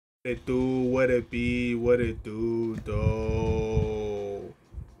It do, what it be, what it do, though.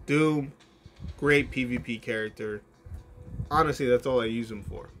 Doom, great PvP character. Honestly, that's all I use him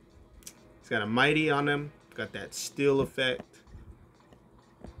for. He's got a mighty on him, got that still effect.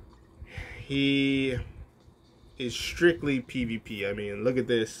 He is strictly PvP. I mean, look at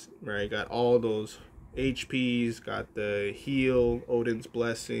this, right? Got all those HPs, got the heal, Odin's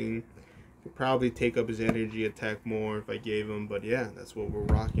Blessing. Could probably take up his energy attack more if I gave him, but yeah, that's what we're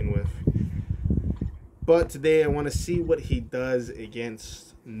rocking with. But today I want to see what he does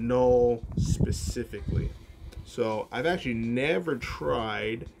against Knull specifically. So I've actually never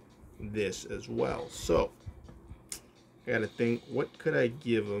tried this as well. So I gotta think, what could I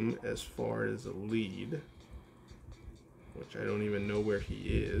give him as far as a lead? Which I don't even know where he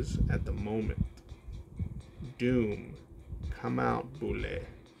is at the moment. Doom, come out, Boule.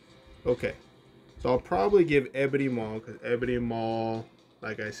 Okay, so I'll probably give Ebony Maw, because Ebony Maw,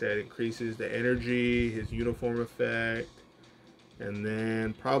 like I said, increases the energy, his uniform effect, and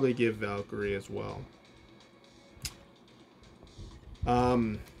then probably give Valkyrie as well.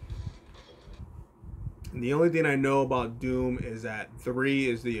 The only thing I know about Doom is that 3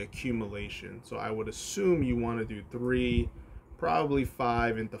 is the accumulation, so I would assume you want to do 3, probably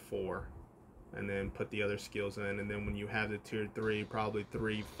 5 into 4. And then put the other skills in, and then when you have the tier 3, probably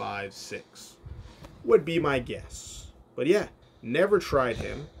 3, 5, 6 would be my guess. But yeah, never tried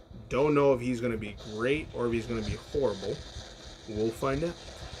him. Don't know if he's going to be great or if he's going to be horrible. We'll find out.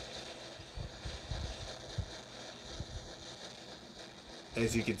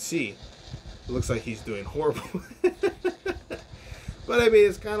 As you can see, it looks like he's doing horrible. But I mean,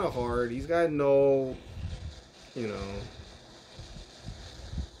 it's kind of hard. He's got no, you know,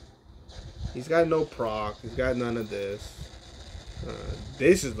 he's got no proc. He's got none of this.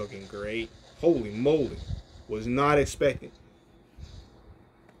 This is looking great. Holy moly. Was not expecting.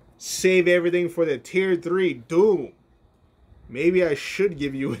 Save everything for the tier 3 Doom. Maybe I should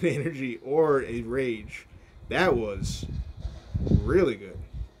give you an energy or a rage. That was really good.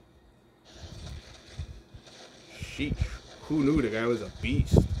 Sheesh. Who knew the guy was a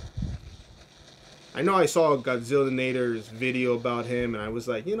beast? I know I saw Godzillinator's video about him, and I was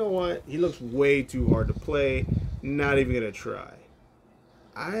like, you know what? He looks way too hard to play. Not even going to try.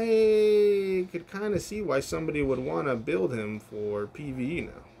 I could kind of see why somebody would want to build him for PvE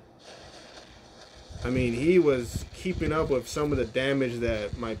now. I mean, he was keeping up with some of the damage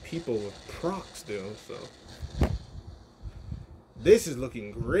that my people with procs do, so. This is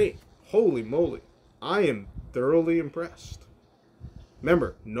looking great. Holy moly. I am thoroughly impressed.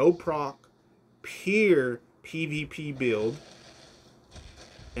 Remember, no proc, pure PvP build,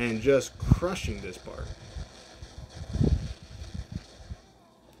 and just crushing this part.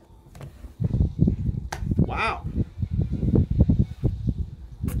 Wow.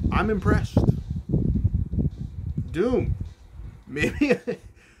 I'm impressed. Doom. Maybe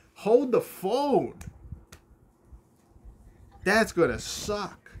hold the phone. That's gonna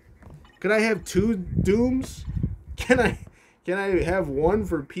suck. Could I have 2 Dooms? Can I have one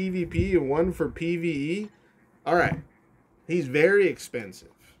for PvP and one for PvE? Alright. He's very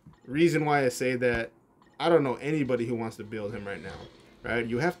expensive. Reason why I say that, I don't know anybody who wants to build him right now. Right?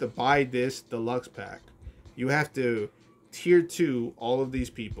 You have to buy this deluxe pack. You have to tier 2 all of these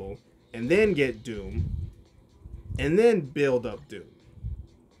people, and then get Doom, and then build up Doom.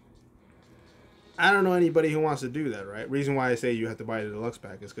 I don't know anybody who wants to do that, right? Reason why I say you have to buy the deluxe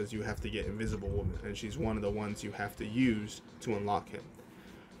pack is because you have to get Invisible Woman, and she's one of the ones you have to use to unlock him.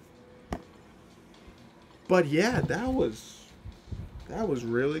 But yeah, that was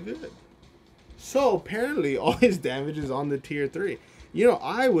really good. So apparently all his damage is on the tier 3. You know,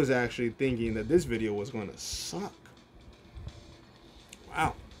 I was actually thinking that this video was going to suck.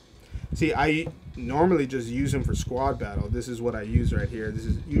 Wow. See, I normally just use him for squad battle. This is what I use right here. This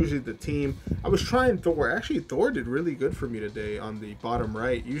is usually the team. I was trying Thor. Actually, Thor did really good for me today on the bottom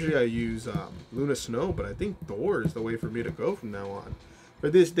right. Usually I use Luna Snow, but I think Thor is the way for me to go from now on. For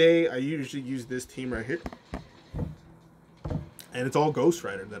this day, I usually use this team right here. And it's all Ghost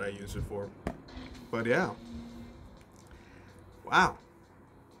Rider that I use it for. But yeah. Wow.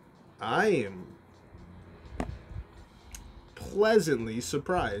 I am pleasantly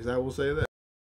surprised, I will say that.